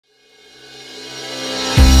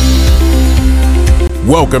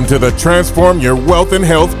Welcome to the Transform Your Wealth and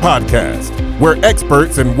Health podcast, where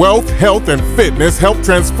experts in wealth, health, and fitness help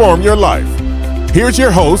transform your life. Here's your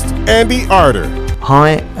host, Andy Arter.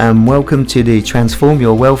 Hi, and welcome to the Transform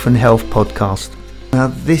Your Wealth and Health podcast. Now,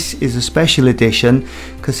 this is a special edition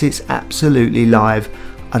because it's absolutely live.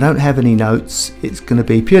 I don't have any notes. It's going to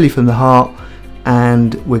be purely from the heart,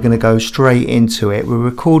 and we're going to go straight into it. We're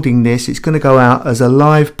recording this. It's going to go out as a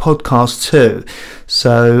live podcast too.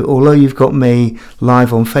 So although you've got me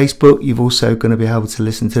live on Facebook, you've also going to be able to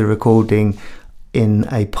listen to the recording in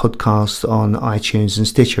a podcast on iTunes and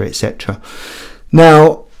Stitcher, etc.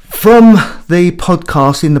 Now, from the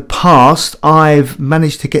podcast in the past, I've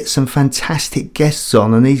managed to get some fantastic guests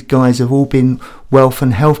on, and these guys have all been wealth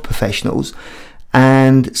and health professionals.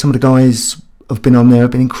 And some of the guys have been on there,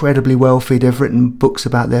 have been incredibly wealthy. They've written books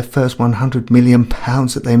about their first £100 million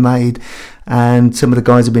that they made, and some of the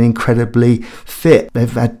guys have been incredibly fit. They've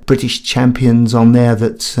had British champions on there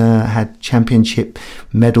that had championship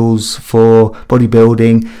medals for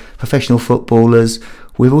bodybuilding, professional footballers.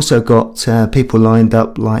 We've also got people lined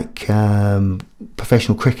up like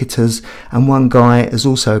professional cricketers, and one guy has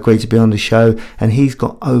also agreed to be on the show, and he's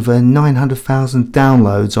got over 900,000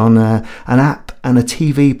 downloads on an app and a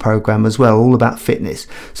TV program as well, all about fitness.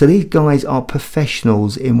 So these guys are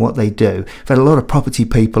professionals in what they do. We've had a lot of property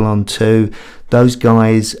people on too. Those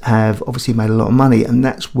guys have obviously made a lot of money, and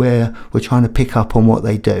that's where we're trying to pick up on what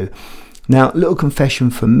they do. Now, little confession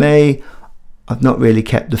from me, I've not really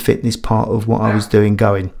kept the fitness part of what I was doing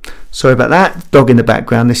going. Sorry about that. Dog in the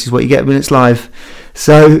background. This is what you get when it's live.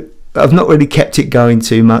 So I've not really kept it going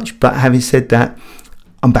too much. But having said that,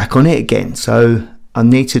 I'm back on it again. So I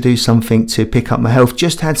need to do something to pick up my health.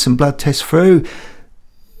 Just had some blood tests through.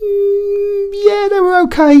 Yeah, they were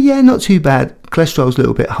okay. Yeah, not too bad. Cholesterol's a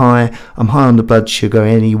little bit high. I'm high on the blood sugar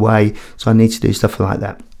anyway. So I need to do stuff like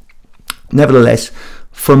that. Nevertheless,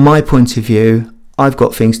 from my point of view, I've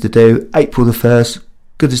got things to do. April the 1st,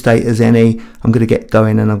 good as date as any. I'm going to get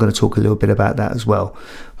going, and I'm going to talk a little bit about that as well.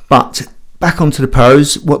 But back onto the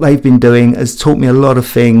pros. What they've been doing has taught me a lot of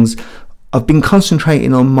things. I've been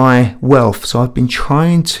concentrating on my wealth, so I've been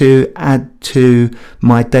trying to add to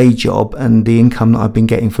my day job and the income that I've been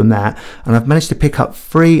getting from that, and I've managed to pick up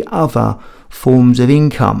 3 other forms of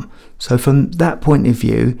income. So from that point of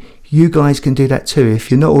view, you guys can do that too. If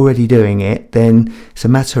you're not already doing it, then it's a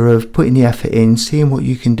matter of putting the effort in, seeing what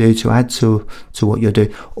you can do to add to what you're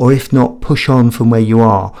doing, or if not, push on from where you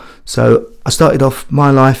are. So I started off my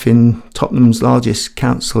life in Tottenham's largest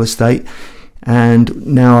council estate, and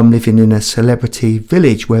now I'm living in a celebrity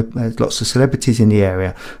village where there's lots of celebrities in the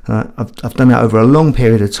area. I've done that over a long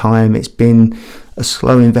period of time. It's been a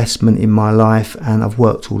slow investment in my life, and I've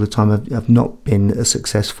worked all the time. I've not been a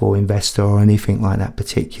successful investor or anything like that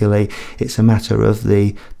particularly. It's a matter of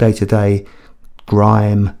the day-to-day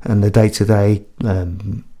grime and the day-to-day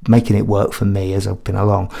making it work for me as I've been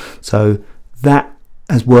along. So that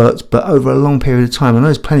has worked, but over a long period of time. I know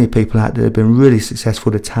there's plenty of people out there that have been really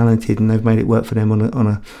successful, they're talented, and they've made it work for them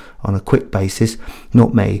on a quick basis.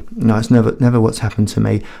 Not me. No, it's never what's happened to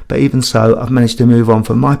me. But even so, I've managed to move on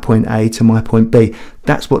from my point A to my point B.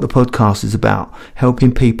 That's what the podcast is about,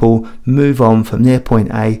 helping people move on from their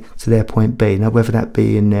point A to their point B. Now, whether that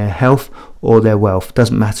be in their health or their wealth,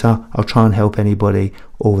 doesn't matter. I'll try and help anybody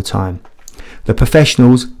all the time. The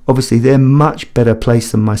professionals, obviously, they're much better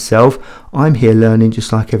placed than myself. I'm here learning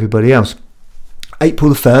just like everybody else.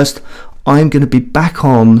 April the 1st, I'm going to be back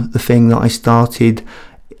on the thing that I started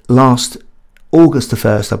last August the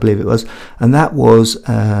 1st, I believe it was, and that was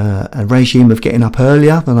a regime of getting up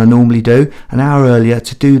earlier than I normally do, an hour earlier,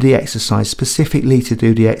 to do the exercise, specifically to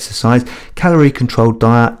do the exercise, calorie controlled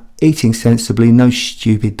diet, eating sensibly, no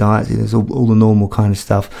stupid diets. There's all the normal kind of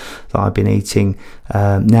stuff that I've been eating.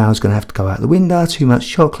 Now is going to have to go out the window. Too much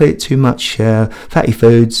chocolate, too much fatty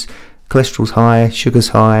foods, cholesterol's high, sugar's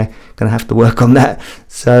high. Going to have to work on that.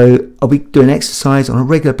 So I'll be doing exercise on a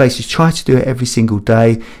regular basis. Try to do it every single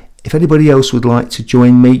day. If anybody else would like to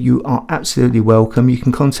join me, you are absolutely welcome. You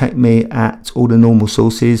can contact me at all the normal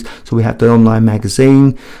sources. So we have the online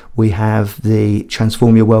magazine. We have the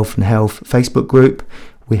Transform Your Wealth and Health Facebook group.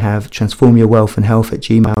 We have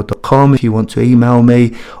transformyourwealthandhealth@gmail.com if you want to email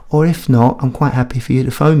me, or if not, I'm quite happy for you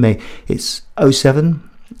to phone me. It's 07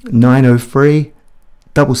 903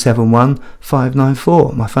 771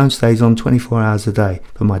 594. My phone stays on 24 hours a day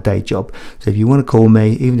for my day job. So if you want to call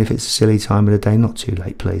me, even if it's a silly time of the day, not too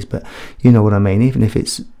late please, but you know what I mean, even if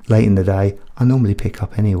it's late in the day, I normally pick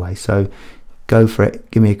up anyway. So go for it,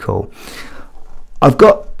 give me a call. I've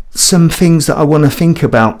got some things that I want to think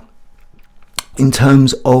about in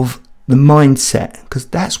terms of the mindset, because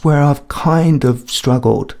that's where I've kind of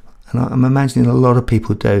struggled. And I'm imagining a lot of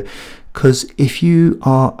people do. Because if you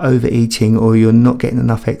are overeating or you're not getting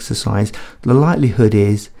enough exercise, the likelihood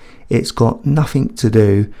is it's got nothing to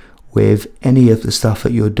do with any of the stuff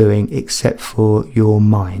that you're doing except for your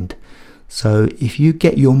mind. So if you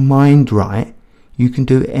get your mind right, you can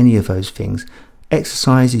do any of those things.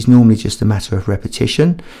 Exercise is normally just a matter of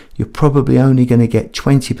repetition. You're probably only going to get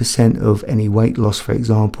 20% of any weight loss, for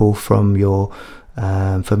example, from your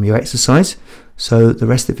exercise. So the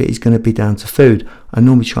rest of it is going to be down to food. I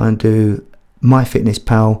normally try and do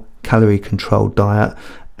MyFitnessPal calorie controlled diet,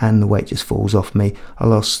 and the weight just falls off me. I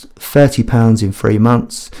lost 30 pounds in 3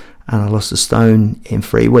 months, and I lost a stone in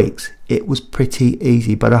 3 weeks. It was pretty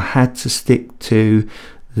easy, but I had to stick to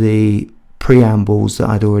the preambles that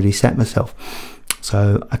I'd already set myself.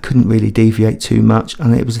 So I couldn't really deviate too much,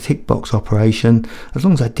 and it was a tick box operation. As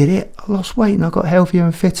long as I did it, I lost weight and I got healthier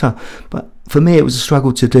and fitter. But for me, it was a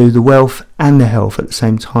struggle to do the wealth and the health at the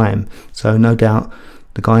same time. So no doubt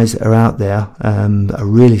the guys that are out there that are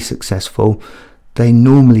really successful, they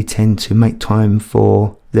normally tend to make time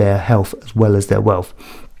for their health as well as their wealth.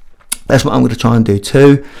 That's what I'm going to try and do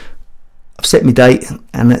too. I've set my date,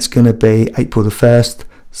 and that's going to be April the 1st.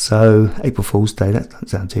 So April Fool's Day, that doesn't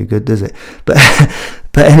sound too good, does it? But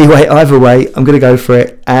anyway, either way, I'm going to go for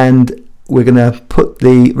it, and we're going to put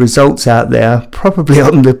the results out there, probably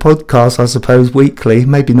on the podcast, I suppose, weekly.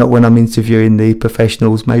 Maybe not when I'm interviewing the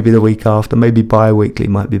professionals, maybe the week after, maybe bi-weekly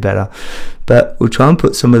might be better. But we'll try and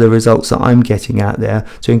put some of the results that I'm getting out there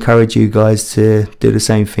to encourage you guys to do the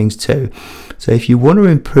same things too. So if you want to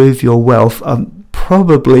improve your wealth,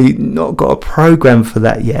 probably not got a program for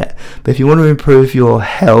that yet, but if you want to improve your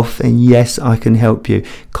health, then yes, I can help you.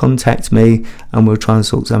 Contact me and we'll try and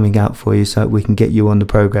sort something out for you so we can get you on the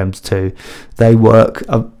programs too. They work.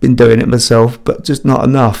 I've been doing it myself, but just not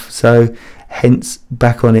enough, so hence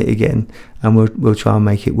back on it again, and we'll try and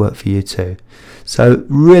make it work for you too. So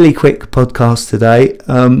really quick podcast today.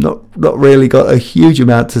 Not really got a huge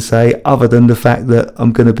amount to say other than the fact that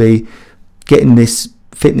I'm going to be getting this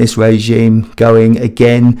fitness regime going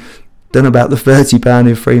again. Done about the 30 pound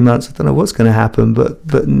in 3 months. I don't know what's going to happen,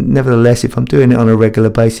 but nevertheless, if I'm doing it on a regular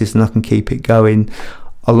basis and I can keep it going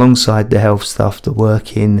alongside the health stuff, the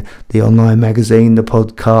working, the online magazine, the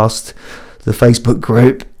podcast, the Facebook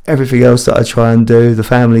group, everything else that I try and do, the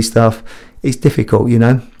family stuff, it's difficult, you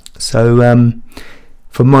know. So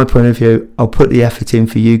from my point of view, I'll put the effort in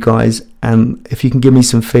for you guys, and if you can give me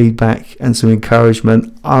some feedback and some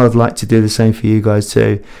encouragement, I would like to do the same for you guys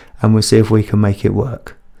too, and we'll see if we can make it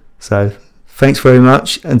work. So thanks very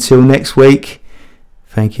much. Until next week,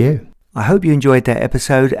 thank you. I hope you enjoyed that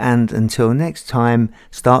episode, and until next time,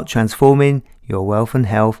 start transforming your wealth and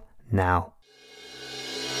health now.